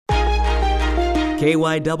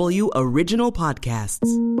KYW Original Podcasts.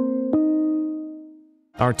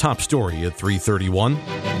 Our top story at 3:31.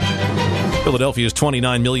 Philadelphia's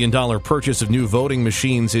 $29 million purchase of new voting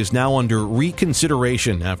machines is now under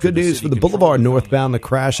reconsideration. After Good news for the Boulevard northbound. The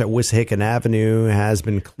crash at Wissahickon Avenue has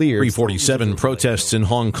been cleared. 347 protests in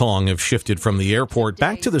Hong Kong have shifted from the airport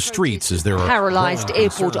back to the streets as there are paralyzed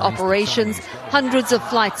airport operations. Hundreds of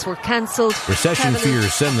flights were cancelled. Recession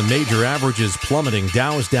fears send the major averages plummeting.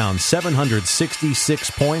 Dow's down 766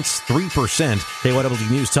 points, 3%. KYW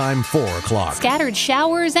News Time, 4 o'clock. Scattered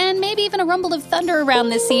showers and maybe even a rumble of thunder around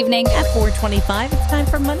this evening. At 4:25, it's time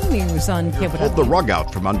for Money News on KYW. Pulled the rug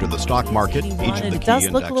out from under the stock market. It does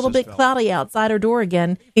look a little bit cloudy outside our door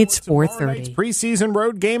again. It's 4:30. Preseason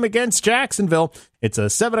road game against Jacksonville. It's a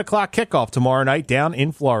 7 o'clock kickoff tomorrow night down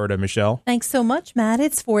in Florida, Michelle. Thanks so much, Matt.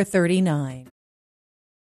 It's 4:39.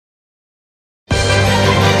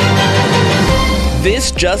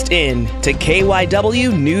 This just in to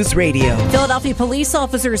KYW News Radio. Philadelphia police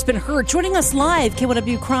officer has been hurt. Joining us live,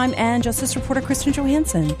 KYW crime and justice reporter Kristen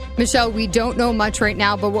Johansson. Michelle, we don't know much right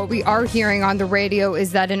now, but what we are hearing on the radio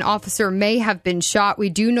is that an officer may have been shot.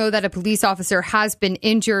 We do know that a police officer has been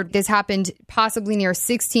injured. This happened possibly near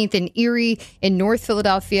 16th and Erie in North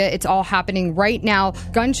Philadelphia. It's all happening right now.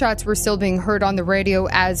 Gunshots were still being heard on the radio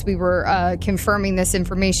as we were confirming this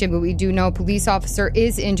information, but we do know a police officer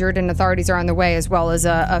is injured and authorities are on the way, as well as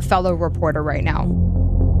a fellow reporter right now.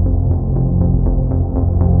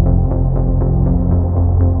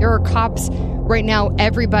 There are cops right now,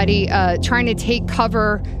 everybody trying to take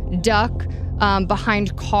cover, duck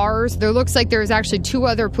behind cars. There looks like there's actually 2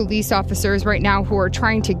 other police officers right now who are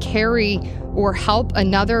trying to carry or help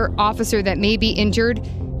another officer that may be injured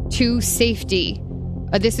to safety.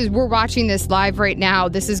 We're watching this live right now.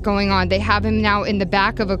 This is going on. They have him now in the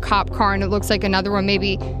back of a cop car, and it looks like another one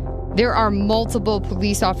maybe. There are multiple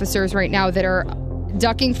police officers right now that are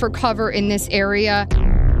ducking for cover in this area.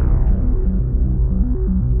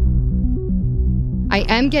 I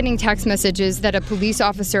am getting text messages that a police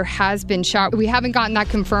officer has been shot. We haven't gotten that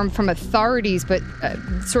confirmed from authorities, but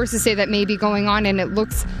sources say that may be going on, and it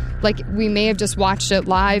looks like we may have just watched it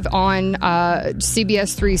live on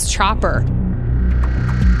CBS 3's Chopper.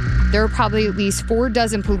 There are probably at least 4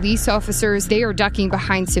 dozen police officers. They are ducking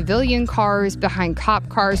behind civilian cars, behind cop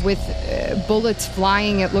cars with bullets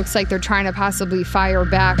flying. It looks like they're trying to possibly fire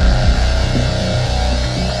back.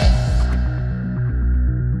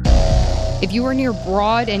 If you are near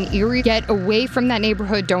Broad and Erie, get away from that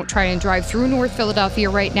neighborhood. Don't try and drive through North Philadelphia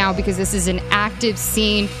right now because this is an active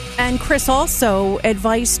scene. And Chris, also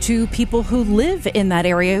advice to people who live in that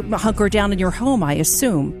area, hunker down in your home, I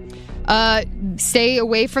assume. Stay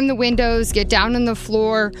away from the windows, get down on the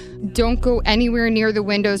floor. Don't go anywhere near the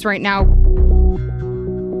windows right now.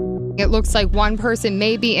 It looks like one person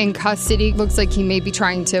may be in custody. Looks like he may be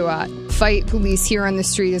trying to fight police here on the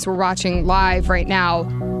street as we're watching live right now.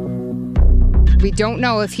 We don't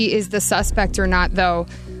know if he is the suspect or not, though,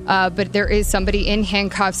 but there is somebody in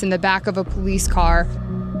handcuffs in the back of a police car.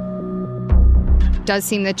 Does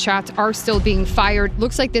seem that shots are still being fired.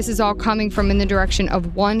 Looks like this is all coming from in the direction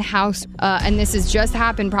of one house, and this has just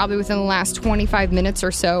happened probably within the last 25 minutes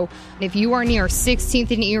or so. If you are near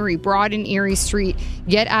 16th and Erie, Broad and Erie Street,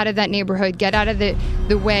 get out of that neighborhood, get out of the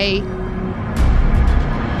way.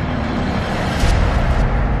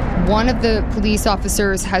 One of the police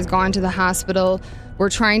officers has gone to the hospital.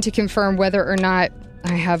 We're trying to confirm whether or not,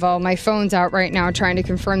 I have all my phones out right now trying to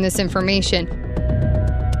confirm this information.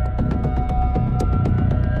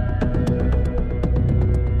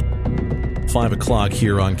 5 o'clock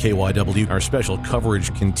here on KYW. Our special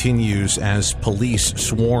coverage continues as police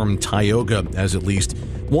swarm Tioga, as at least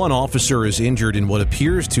one officer is injured in what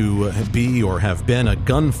appears to be or have been a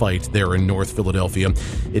gunfight there in North Philadelphia.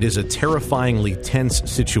 It is a terrifyingly tense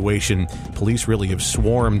situation. Police really have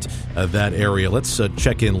swarmed that area. Let's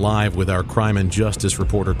check in live with our crime and justice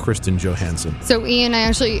reporter, Kristen Johansson. So, Ian, I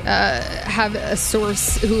actually have a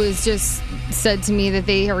source who has just said to me that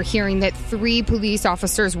they are hearing that 3 police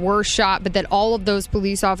officers were shot, but that all of those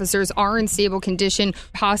police officers are in stable condition.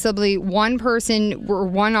 Possibly one person or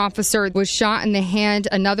one officer was shot in the hand,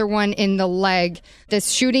 another one in the leg.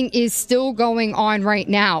 This shooting is still going on right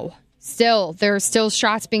now. There are still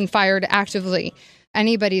shots being fired actively.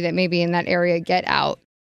 Anybody that may be in that area, get out.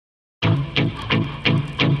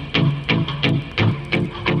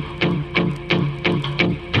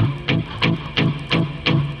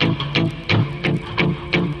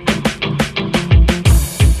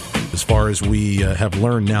 As far as we have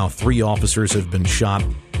learned now, 3 officers have been shot.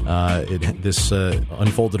 This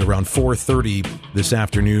unfolded around 4:30 this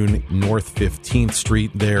afternoon, North 15th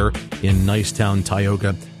Street there in Nicetown,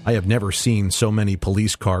 Tioga. I have never seen so many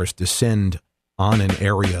police cars descend on an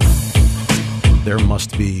area. There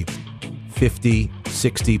must be 50,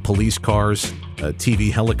 60 police cars.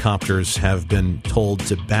 TV helicopters have been told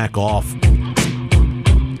to back off.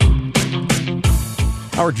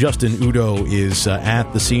 Our Justin Udo is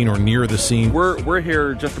at the scene or near the scene. We're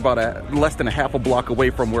here just about less than a half a block away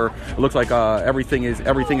from where it looks like everything is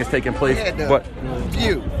taking place. But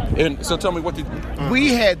view. And so tell me, what did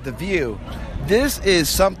we had the view? This is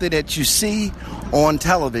something that you see on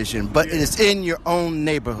television, but it is in your own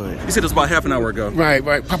neighborhood. You said it was about half an hour ago. Right.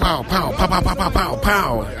 Pow, pow, pow, pow, pow, pow, pow, pow,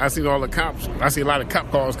 pow. I see all the cops. I see a lot of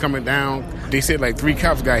cop cars coming down. They said like 3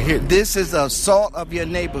 cops got hit. This is the assault of your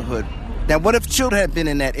neighborhood. Now, what if children had been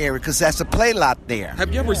in that area? Because that's a play lot there.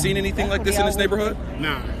 Have you ever seen anything like this in this neighborhood?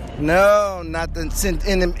 No, not since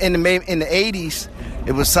in the 80s.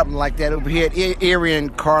 It was something like that over here at Erie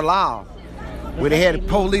and Carlisle, where they had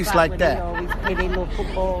police like that.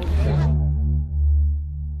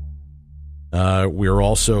 We're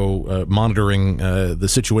also monitoring the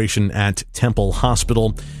situation at Temple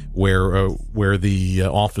Hospital, where the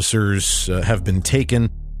officers have been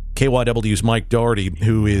taken. KYW's Mike Doherty,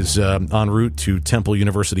 who is en route to Temple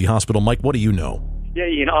University Hospital. Mike, what do you know? Yeah,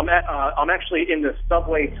 I'm actually in the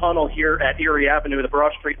subway tunnel here at Erie Avenue, the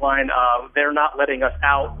Broad Street line. They're not letting us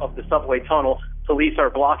out of the subway tunnel. Police are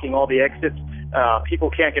blocking all the exits.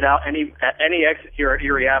 People can't get out at any exit here at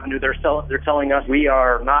Erie Avenue. They're telling us we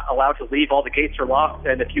are not allowed to leave. All the gates are locked,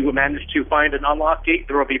 and if you manage to find an unlocked gate,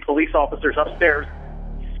 there will be police officers upstairs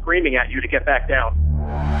screaming at you to get back down.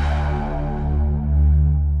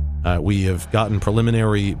 We have gotten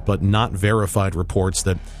preliminary but not verified reports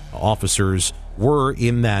that officers were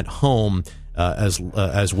in that home, as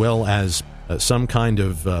well as some kind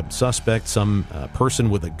of suspect, some person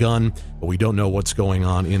with a gun, but we don't know what's going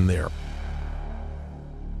on in there.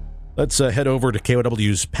 Let's head over to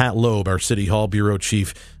KYW's Pat Loeb, our City Hall Bureau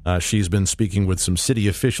Chief. She's been speaking with some city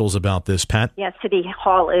officials about this. Pat? Yeah, City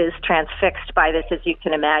Hall is transfixed by this, as you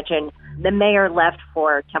can imagine. The mayor left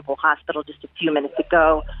for Temple Hospital just a few minutes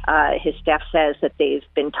ago. His staff says that they've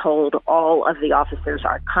been told all of the officers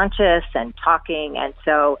are conscious and talking, and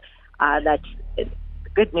so that's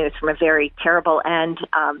good news from a very terrible and,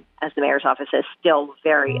 as the mayor's office says, still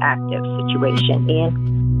very active situation.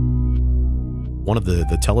 One of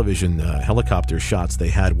the television helicopter shots they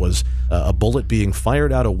had was a bullet being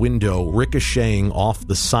fired out a window, ricocheting off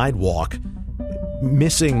the sidewalk,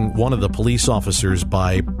 missing one of the police officers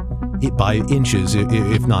by inches,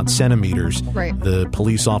 if not centimeters. Right. The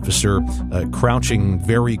police officer crouching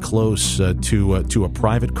very close to a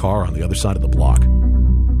private car on the other side of the block.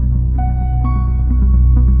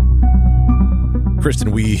 Kristen,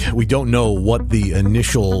 we don't know what the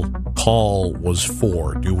initial call was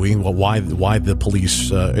for, do we? Why the police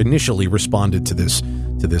initially responded to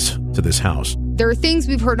this house? There are things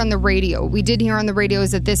we've heard on the radio. We did hear on the radio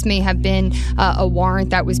is that this may have been a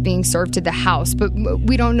warrant that was being served to the house, but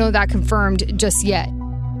we don't know that confirmed just yet.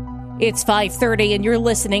 It's 5:30, and you're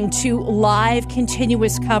listening to live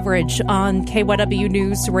continuous coverage on KYW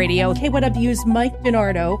News Radio. KYW's Mike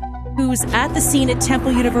DiNardo, who's at the scene at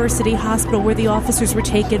Temple University Hospital where the officers were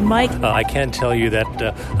taken. Mike? I can tell you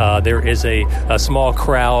that there is a small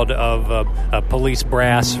crowd of police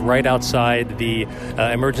brass right outside the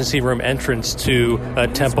emergency room entrance to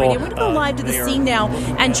Temple. We're going to go live to the scene now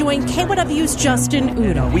and join KYW's Justin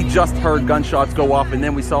Udo. We just heard gunshots go off, and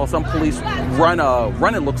then we saw some police run,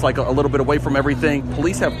 it looks like a little bit away from everything.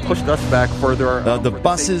 Police have pushed us back further. The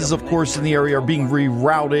buses, of course, in the area are being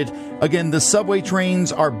rerouted. Again, the subway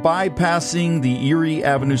trains are bypassing the Erie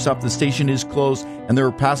Avenue stop. The station is closed, and there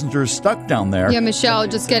are passengers stuck down there. Yeah, Michelle,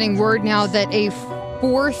 just getting word now that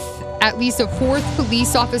at least a fourth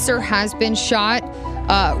police officer has been shot.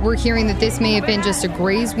 We're hearing that this may have been just a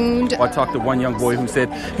graze wound. I talked to one young boy who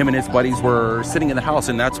said him and his buddies were sitting in the house,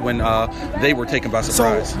 and that's when they were taken by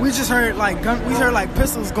surprise. So we just heard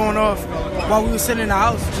pistols going off while we were sitting in the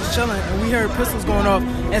house just chilling, and we heard pistols going off,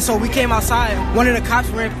 and so we came outside. One of the cops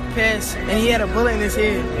ran past, and he had a bullet in his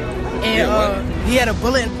head, and he had a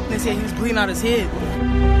bullet in his head. He was bleeding out his head.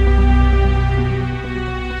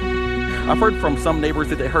 I've heard from some neighbors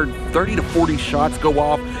that they heard 30 to 40 shots go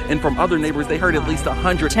off, and from other neighbors they heard at least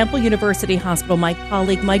 100. Temple University Hospital, my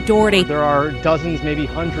colleague Mike Doherty. There are dozens, maybe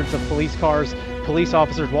hundreds of police cars, police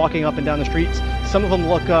officers walking up and down the streets. Some of them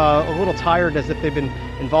look a little tired, as if they've been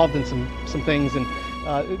involved in some things, and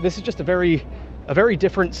this is just a very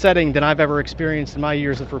different setting than I've ever experienced in my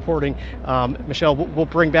years of reporting. Michelle, we'll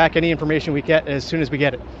bring back any information we get as soon as we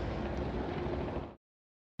get it.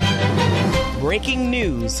 breaking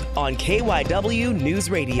news on KYW News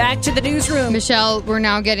Radio. Back to the newsroom. Michelle, we're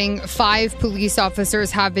now getting 5 police officers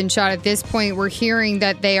have been shot. At this point, we're hearing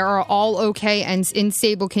that they are all okay and in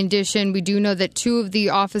stable condition. We do know that 2 of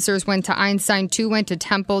the officers went to Einstein, 2 went to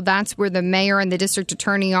Temple. That's where the mayor and the district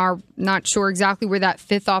attorney are. Not sure exactly where that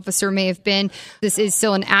 5th officer may have been. This is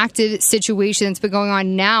still an active situation that's been going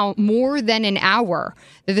on now more than an hour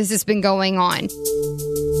that this has been going on.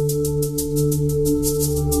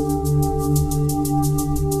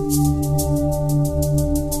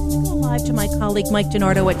 Live to my colleague Mike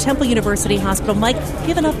DiNardo at Temple University Hospital. Mike,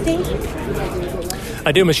 give an update.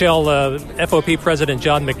 I do, Michelle. FOP President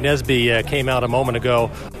John McNesby came out a moment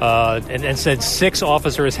ago and said 6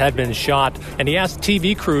 officers had been shot. And he asked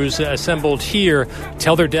TV crews assembled here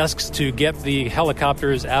tell their desks to get the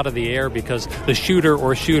helicopters out of the air because the shooter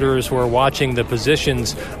or shooters were watching the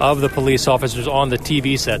positions of the police officers on the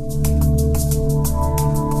TV set.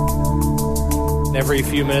 Every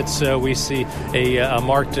few minutes, we see a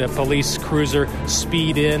marked police cruiser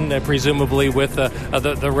speed in, presumably with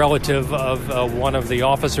the relative of one of the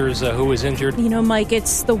officers who was injured. You know, Mike,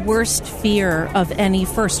 it's the worst fear of any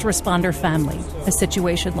first responder family, a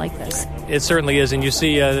situation like this. It certainly is, and you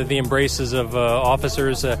see the embraces of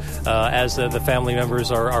officers as the family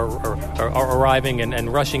members are arriving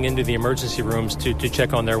and rushing into the emergency rooms to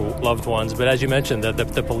check on their loved ones. But as you mentioned,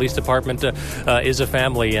 the police department is a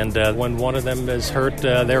family, and when one of them is hurt,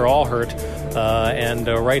 they're all hurt. And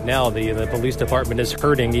right now, the police department is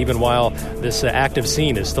hurting even while this active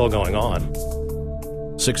scene is still going on.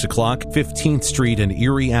 6 o'clock, 15th Street and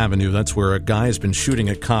Erie Avenue. That's where a guy has been shooting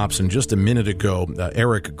at cops. And just a minute ago,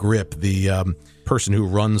 Eric Grip, the person who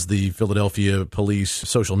runs the Philadelphia police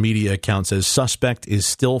social media account, says suspect is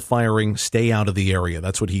still firing. Stay out of the area.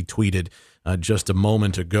 That's what he tweeted just a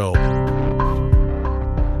moment ago.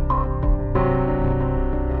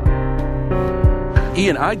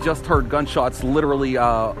 Ian, I just heard gunshots literally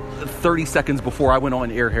 30 seconds before I went on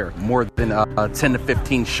air here. More than 10 to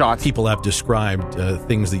 15 shots. People have described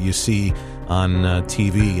things that you see on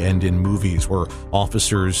TV and in movies where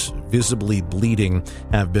officers visibly bleeding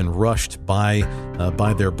have been rushed by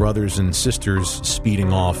their brothers and sisters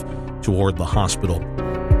speeding off toward the hospital.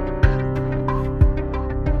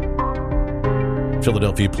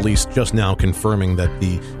 Philadelphia police just now confirming that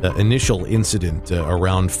the initial incident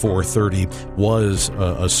around 4:30 was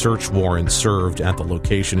a search warrant served at the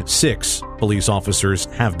location. 6 police officers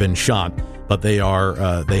have been shot, but they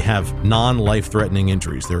have non-life-threatening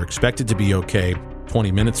injuries. They're expected to be okay.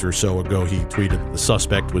 20 minutes or so ago, he tweeted the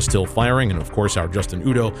suspect was still firing, and of course, our Justin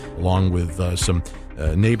Udo, along with some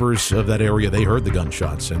neighbors of that area, they heard the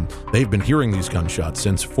gunshots, and they've been hearing these gunshots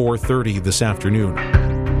since 4:30 this afternoon.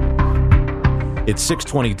 It's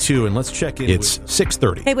 6:22, and let's check in. It's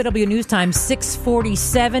 6:30. KYW News Time,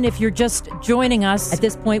 6:47. If you're just joining us, at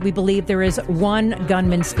this point, we believe there is 1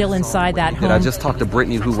 gunman still inside that home. I just talked to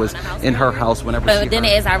Brittany, who was in her house whenever she But then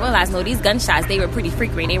as I realized, no, these gunshots, they were pretty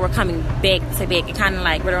frequent. They were coming back to back. It kind of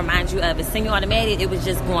like would remind you of a semi-automatic. It was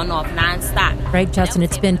just going off nonstop. Right, Justin,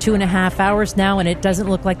 it's been 2.5 hours now, and it doesn't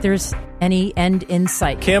look like there's any end in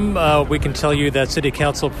sight. Kim, we can tell you that City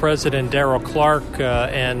Council President Darrell Clark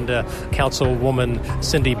and Councilwoman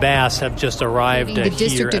Cindy Bass have just arrived the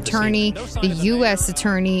district attorney, the U.S.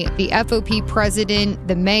 attorney, the FOP president,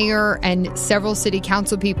 the mayor, and several city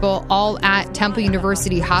council people all at Temple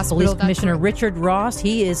University Hospital. Police Commissioner Richard Ross,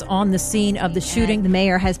 he is on the scene of the shooting. The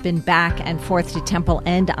mayor has been back and forth to Temple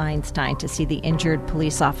and Einstein to see the injured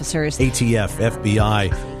police officers. ATF,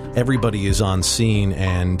 FBI, everybody is on scene,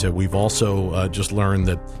 and we've also just learned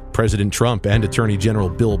that President Trump and Attorney General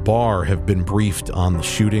Bill Barr have been briefed on the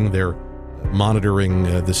shooting. They're monitoring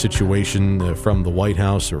the situation from the White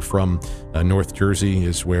House, or from North Jersey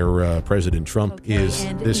is where President Trump is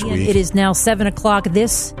this week. It is now 7 o'clock.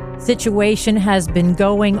 This situation has been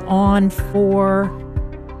going on for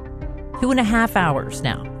 2.5 hours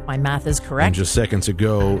now. My math is correct. And just seconds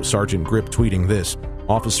ago, Sergeant Grip tweeting this: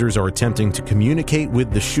 officers are attempting to communicate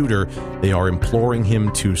with the shooter. They are imploring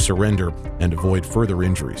him to surrender and avoid further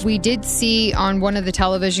injuries. We did see on one of the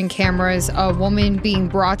television cameras a woman being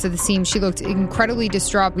brought to the scene. She looked incredibly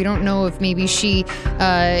distraught. We don't know if maybe she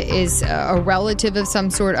is a relative of some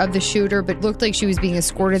sort of the shooter, but looked like she was being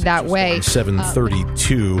escorted that way.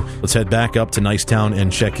 7:32. Let's head back up to Nicetown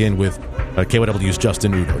and check in with KYW's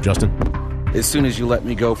Justin Udo. Justin? As soon as you let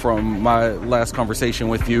me go from my last conversation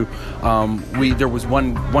with you, there was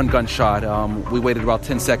one gunshot. We waited about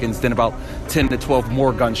 10 seconds, then about 10 to 12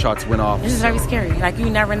 more gunshots went off. This is very scary. Like, you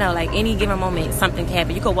never know. Like, any given moment, something can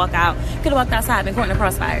happen. You could walk out, could have walked outside and caught in a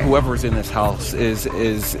crossfire. Whoever's in this house is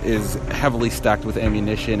heavily stacked with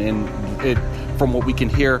ammunition, and it from what we can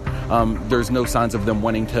hear, there's no signs of them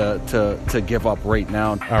wanting to give up right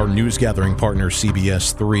now. Our news gathering partner,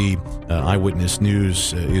 CBS 3 Eyewitness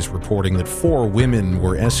News, is reporting that 4 women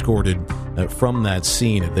were escorted from that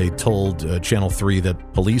scene. They told Channel 3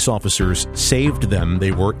 that police officers saved them.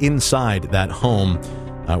 They were inside that home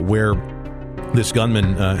where this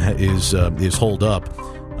gunman is holed up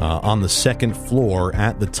on the second floor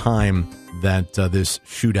at the time that this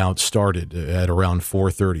shootout started at around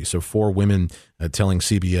 4:30. So 4 women telling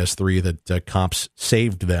CBS 3 that cops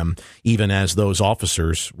saved them, even as those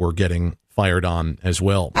officers were getting fired on as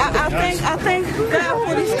well. I think God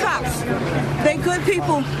for these cops. They good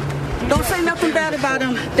people. Don't say nothing bad about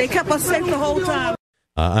them. They kept us safe the whole time.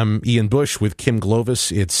 I'm Ian Bush with Kim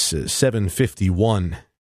Glovis. It's 7:51.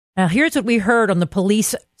 Now, here's what we heard on the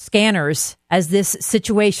police scanners as this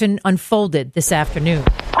situation unfolded this afternoon.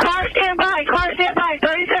 Car stand by,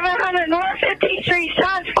 3700 North 15th Street,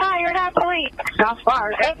 shots fired at police. Shots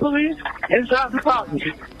fired at police inside the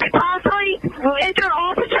property. Possibly injured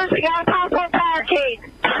officers, we got a possible barricade.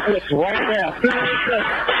 It's right there.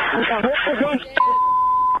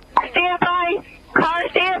 Stand by, car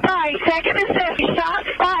stand by, second assist,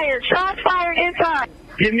 shots fired inside.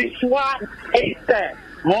 Give me SWAT, ASAP.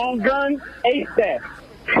 Long gun, ASAP.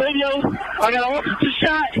 Radio, I got an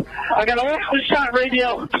officer shot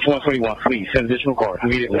radio. 121, please, send additional cars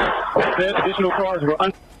immediately. Send additional cars were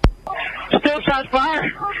still shots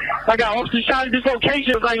fired. I got officer shot at this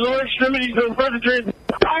location, like lower extremities of further treatment.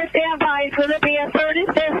 Car stand by, it's going to be a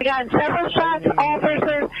 36. We got several shots,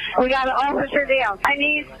 officers. We got an officer down. I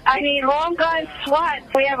need long gun, SWAT.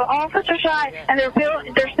 We have an officer shot, and they're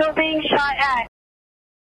still being shot at.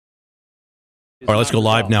 All right, let's go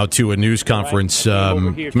live now to a news conference.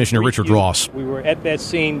 Commissioner Richard Ross. We were at that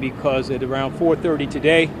scene because at around 4:30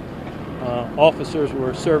 today, officers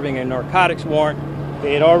were serving a narcotics warrant.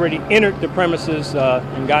 They had already entered the premises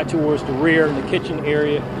and got towards the rear in the kitchen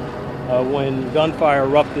area when gunfire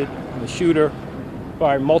erupted. The shooter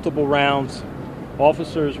fired multiple rounds.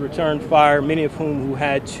 Officers returned fire, many of whom who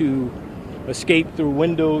had to escape through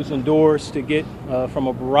windows and doors to get from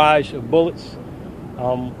a barrage of bullets.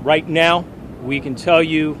 Right now, we can tell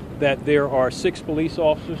you that there are 6 police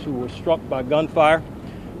officers who were struck by gunfire.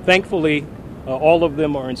 Thankfully, all of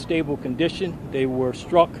them are in stable condition. They were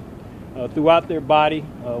struck throughout their body.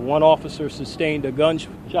 One officer sustained a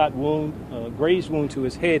gunshot wound, a grazed wound to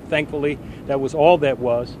his head. Thankfully, that was all that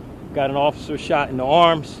was. Got an officer shot in the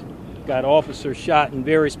arms, got an officer shot in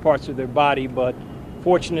various parts of their body, but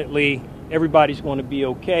fortunately, everybody's going to be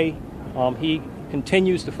okay. He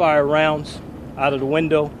continues to fire rounds out of the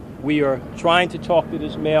window. We are trying to talk to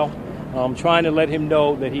this male, trying to let him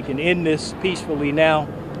know that he can end this peacefully now.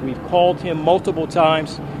 We've called him multiple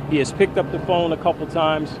times. He has picked up the phone a couple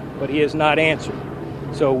times, but he has not answered.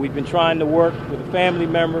 So we've been trying to work with a family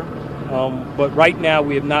member, but right now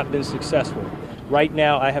we have not been successful. Right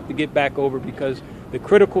now I have to get back over because the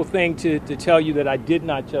critical thing to tell you that I did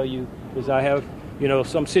not tell you is I have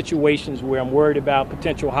some situations where I'm worried about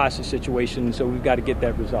potential hostage situations, so we've got to get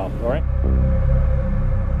that resolved, all right?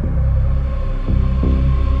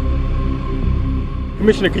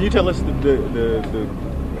 Commissioner, can you tell us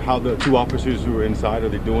how the 2 officers who were inside, are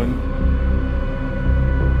they doing?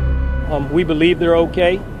 We believe they're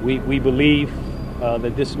okay. We believe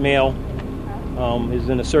that this male is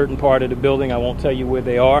in a certain part of the building. I won't tell you where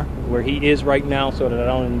they are, where he is right now, so that I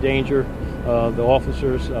don't endanger the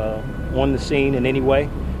officers on the scene in any way.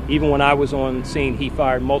 Even when I was on scene, he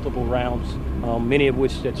fired multiple rounds, many of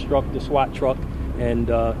which that struck the SWAT truck and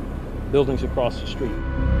buildings across the street.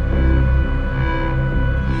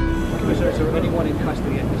 Is there anyone in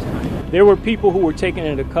custody at this time? There were people who were taken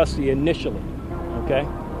into custody initially, okay?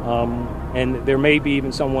 And there may be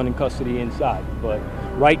even someone in custody inside. But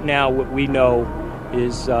right now what we know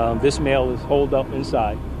is this male is holed up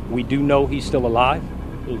inside. We do know he's still alive.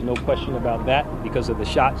 There's no question about that because of the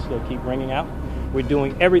shots that keep ringing out. We're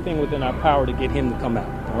doing everything within our power to get him to come out,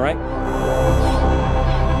 all right?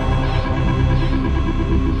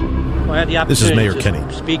 I had the opportunity This is Mayor to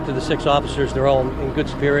Kenny. Speak to the 6 officers. They're all in good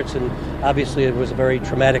spirits, and obviously it was a very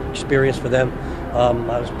traumatic experience for them. I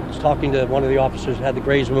was talking to one of the officers who had the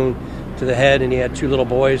grazed wound to the head, and he had 2 little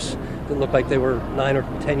boys that looked like they were 9 or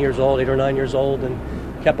 10 years old, 8 or 9 years old, and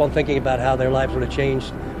kept on thinking about how their lives would have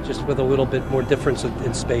changed just with a little bit more difference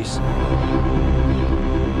in space.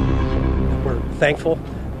 We're thankful.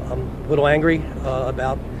 I'm a little angry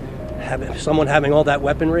about someone having all that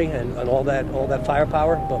weaponry and all that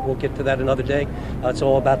firepower, but we'll get to that another day. It's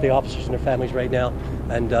all about the officers and their families right now,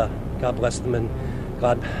 and God bless them and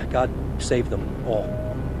God save them all.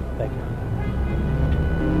 Thank you.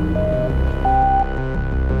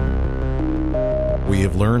 we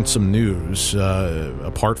have learned some news.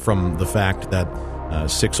 Apart from the fact that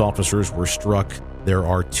 6 officers were struck, there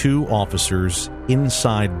are 2 officers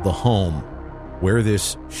inside the home where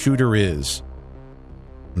this shooter is.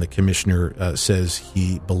 And the commissioner says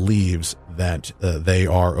he believes that they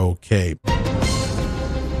are okay.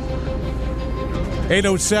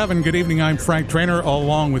 8:07, good evening. I'm Frank Traynor,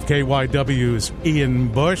 along with KYW's Ian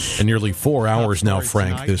Bush. For nearly 4 hours now,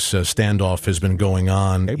 Frank, this standoff has been going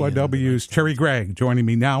on. KYW's Terry Gregg joining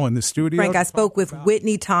me now in the studio. Frank, I spoke with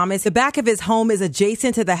Whitney Thomas. The back of his home is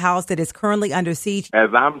adjacent to the house that is currently under siege.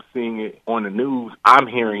 As I'm seeing it on the news, I'm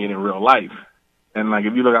hearing it in real life. And, like,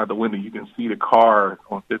 if you look out the window, you can see the cars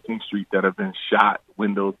on 15th Street that have been shot,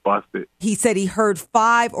 windows busted. He said he heard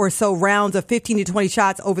 5 or so rounds of 15 to 20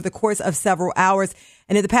 shots over the course of several hours.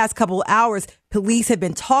 And in the past couple of hours, police have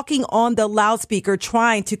been talking on the loudspeaker,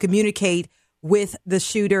 trying to communicate with the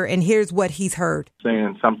shooter. And here's what he's heard.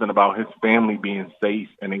 Saying something about his family being safe,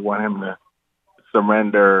 and they want him to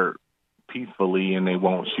surrender peacefully, and they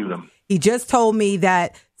won't shoot him. He just told me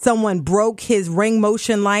that someone broke his ring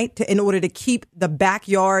motion light in order to keep the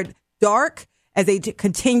backyard dark as they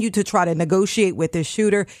continue to try to negotiate with this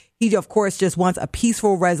shooter. He, of course, just wants a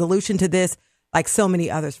peaceful resolution to this, like so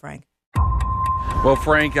many others, Frank. Well,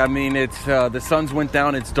 Frank, I mean, it's the sun's went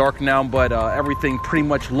down. It's dark now, but everything pretty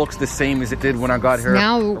much looks the same as it did when I got here.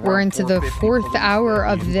 Now we're into the 4th hour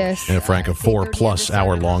of this. Yeah, Frank, a 4+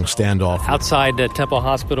 hour long standoff. Outside Temple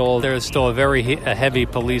Hospital, there is still a very heavy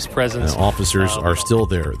police presence. Officers are still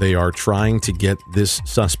there. They are trying to get this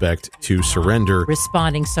suspect to surrender.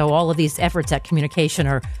 Responding, so all of these efforts at communication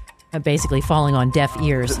are basically falling on deaf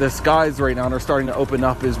ears. The skies right now are starting to open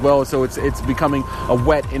up as well, so it's becoming a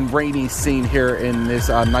wet and rainy scene here in this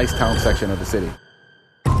nice town section of the city.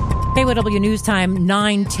 KYW News Time,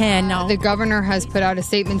 9:10. Now, the governor has put out a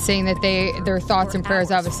statement saying that their thoughts and prayers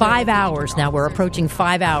obviously. 5 hours now. We're approaching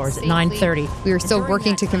 5 hours at 9:30. We are still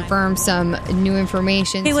working to confirm some new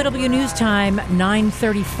information. KYW News Time,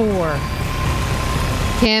 9:34.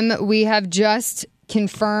 Kim, we have just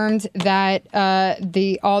confirmed that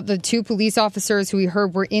the 2 police officers who we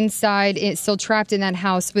heard were inside, still trapped in that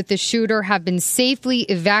house with the shooter, have been safely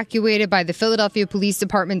evacuated by the Philadelphia Police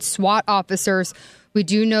Department SWAT officers. We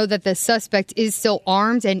do know that the suspect is still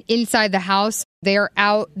armed and inside the house. They are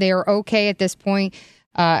out. They are okay at this point,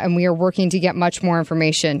 and we are working to get much more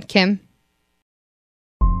information. Kim?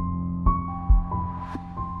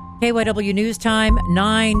 KYW News Time,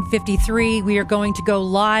 9:53. We are going to go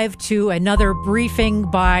live to another briefing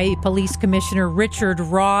by Police Commissioner Richard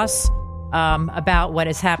Ross about what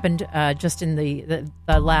has happened just in the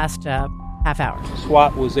last half hour.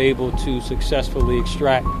 SWAT was able to successfully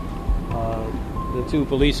extract the 2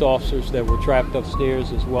 police officers that were trapped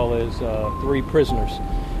upstairs, as well as 3 prisoners.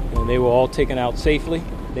 And they were all taken out safely.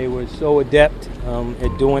 They were so adept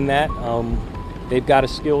at doing that. They've got a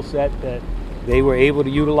skill set that they were able to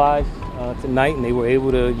utilize tonight, and they were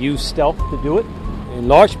able to use stealth to do it, in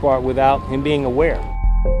large part without him being aware.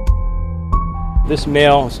 This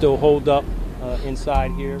male is still holed up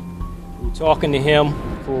inside here. We were talking to him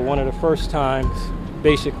for one of the first times,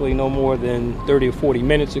 basically no more than 30 or 40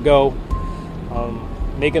 minutes ago,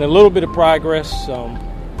 making a little bit of progress,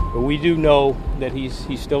 but we do know that he's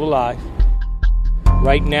still alive.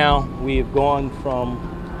 Right now, we have gone from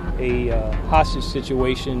a hostage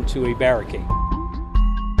situation to a barricade.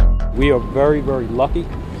 We are very, very lucky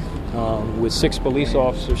with 6 police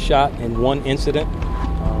officers shot in one incident.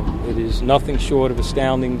 It is nothing short of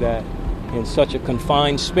astounding that in such a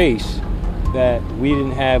confined space that we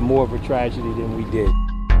didn't have more of a tragedy than we did.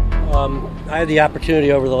 I had the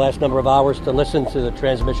opportunity over the last number of hours to listen to the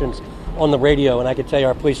transmissions on the radio, and I can tell you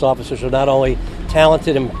our police officers are not only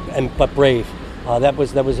talented but brave. That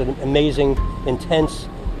was an amazing, intense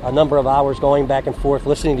number of hours going back and forth,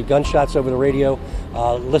 listening to gunshots over the radio,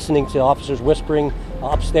 listening to officers whispering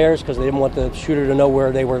upstairs because they didn't want the shooter to know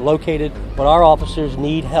where they were located. But our officers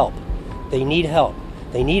need help. They need help.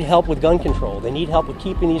 They need help with gun control. They need help with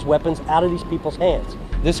keeping these weapons out of these people's hands.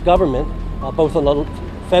 This government, both on the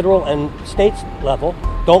federal and state level,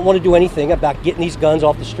 don't want to do anything about getting these guns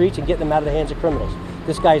off the streets and getting them out of the hands of criminals.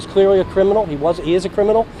 This guy is clearly a criminal. He is a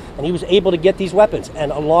criminal, and he was able to get these weapons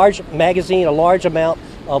and a large magazine, a large amount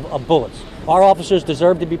of bullets. Our officers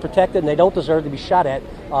deserve to be protected, and they don't deserve to be shot at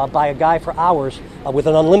by a guy for hours with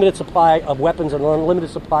an unlimited supply of weapons and an unlimited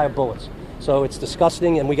supply of bullets. So it's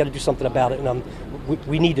disgusting, and we got to do something about it, and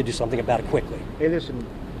we need to do something about it quickly. Hey, listen,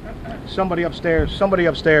 somebody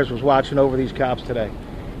upstairs was watching over these cops today.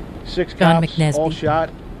 6 cops, all shot,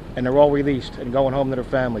 and they're all released and going home to their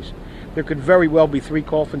families. there could very well be 3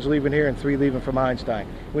 coffins leaving here and 3 leaving from Einstein.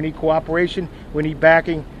 We need cooperation. We need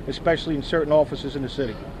backing, especially in certain offices in the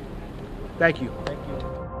city. Thank you.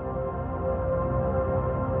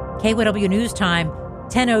 KYW News Time,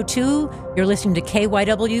 10:02. You're listening to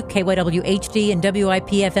KYW, KYW HD, and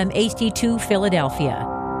WIP-FM HD2 Philadelphia.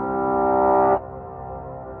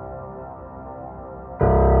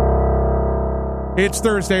 It's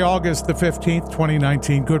Thursday, August the 15th,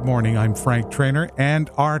 2019. Good morning. I'm Frank Trainer, and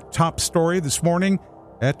our top story this morning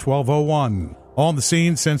at 12:01. On the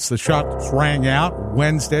scene since the shots rang out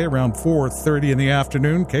Wednesday around 4:30 in the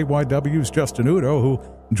afternoon, KYW's Justin Udo, who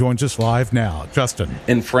joins us live now. Justin.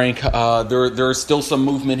 And Frank, there's still some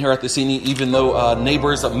movement here at the scene, even though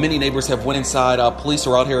many neighbors have went inside. Police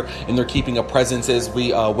are out here, and they're keeping a presence as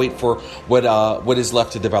we wait for what is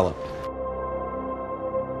left to develop.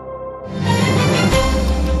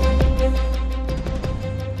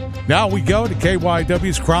 Now we go to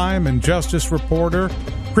KYW's crime and justice reporter,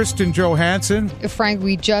 Kristen Johansson. Frank,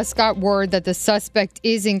 we just got word that the suspect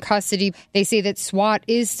is in custody. They say that SWAT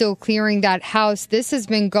is still clearing that house. This has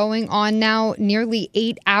been going on now nearly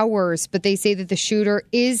 8 hours, but they say that the shooter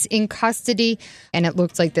is in custody, and it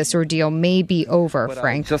looks like this ordeal may be over,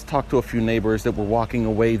 Frank. I just talked to a few neighbors that were walking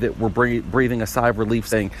away that were breathing a sigh of relief,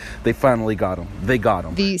 saying they finally got him. They got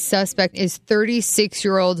him. The suspect is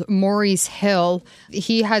 36-year-old Maurice Hill.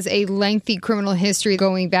 He has a lengthy criminal history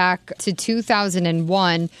going back to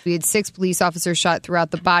 2001. We had 6 police officers shot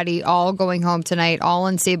throughout the body, all going home tonight, all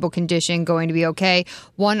in stable condition, going to be okay.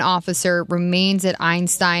 1 officer remains at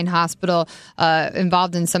Einstein Hospital,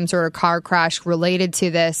 involved in some sort of car crash related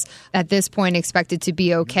to this. At this point, expected to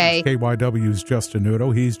be okay. KYW's Justin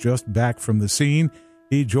Udo. He's just back from the scene.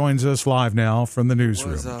 He joins us live now from the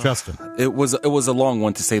newsroom. Justin. It was a long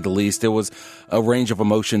one, to say the least. It was a range of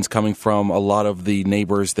emotions coming from a lot of the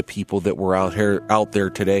neighbors, the people that were out there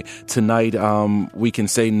today. Tonight, we can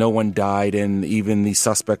say no one died, and even the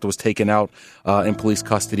suspect was taken out in police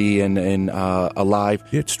custody and alive.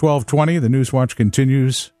 It's 12:20. The Newswatch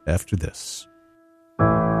continues after this.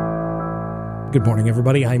 Good morning,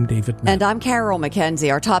 everybody. I'm David Mack. And I'm Carol McKenzie.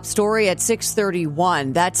 Our top story at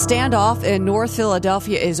 6:31. That standoff in North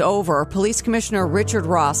Philadelphia is over. Police Commissioner Richard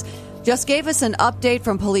Ross just gave us an update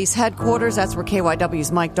from police headquarters. That's where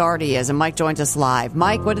KYW's Mike Daugherty is, and Mike joins us live.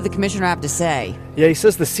 Mike, what did the commissioner have to say? Yeah, he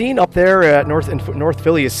says the scene up there at North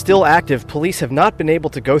Philly is still active. Police have not been able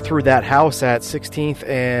to go through that house at 16th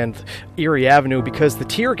and Erie Avenue because the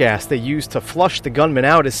tear gas they used to flush the gunman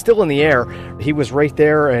out is still in the air. He was right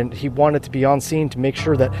there, and he wanted to be on scene to make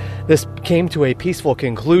sure that this came to a peaceful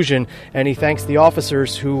conclusion, and he thanks the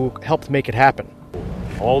officers who helped make it happen.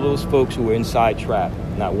 All those folks who were inside trapped,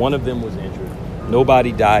 not one of them was injured.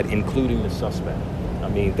 Nobody died, including the suspect. I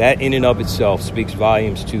mean, that in and of itself speaks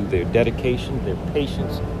volumes to their dedication, their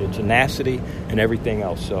patience, their tenacity, and everything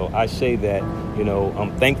else. So I say that,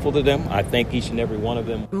 I'm thankful to them. I thank each and every one of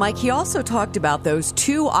them. Mike, he also talked about those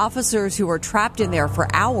 2 officers who were trapped in there for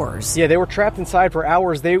hours. Yeah, they were trapped inside for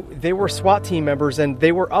hours. They were SWAT team members, and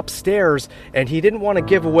they were upstairs, and he didn't want to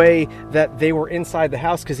give away that they were inside the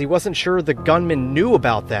house because he wasn't sure the gunman knew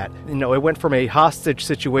about that. It went from a hostage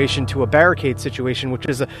situation to a barricade situation, which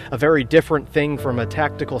is a very different thing from a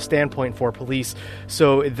tactical standpoint for police.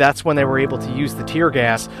 So that's when they were able to use the tear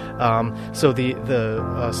gas. So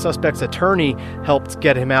the suspect's attorney helped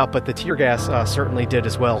get him out, but the tear gas certainly did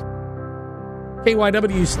as well.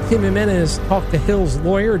 KYW's Tim Jimenez talked to Hill's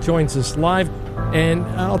lawyer, joins us live. And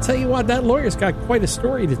I'll tell you what, that lawyer's got quite a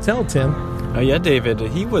story to tell, Tim. Yeah, David,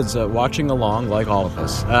 he was watching along like all of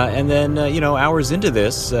us. And then, hours into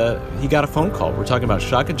this, he got a phone call. We're talking about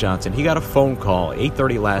Shaka Johnson. He got a phone call,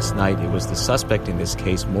 8:30 last night. It was the suspect in this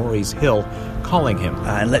case, Maurice Hill, calling him.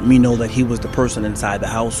 And let me know that he was the person inside the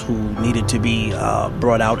house who needed to be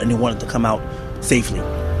brought out, and he wanted to come out safely.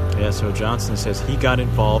 Yeah, so Johnson says he got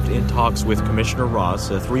involved in talks with Commissioner Ross,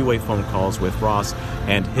 3-way phone calls with Ross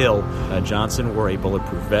and Hill. Johnson wore a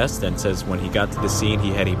bulletproof vest and says when he got to the scene,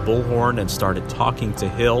 he had a bullhorn and started talking to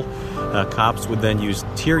Hill. Cops would then use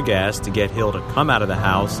tear gas to get Hill to come out of the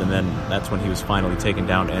house, and then that's when he was finally taken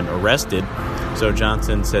down and arrested. So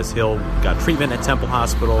Johnson says Hill got treatment at Temple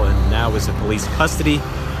Hospital and now is in police custody.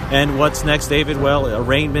 And what's next, David? Well,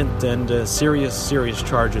 arraignment and serious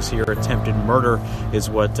charges here. Attempted murder is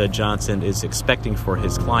what Johnson is expecting for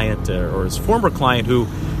his client or his former client, who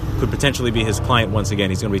could potentially be his client once again.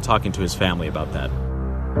 He's going to be talking to his family about that.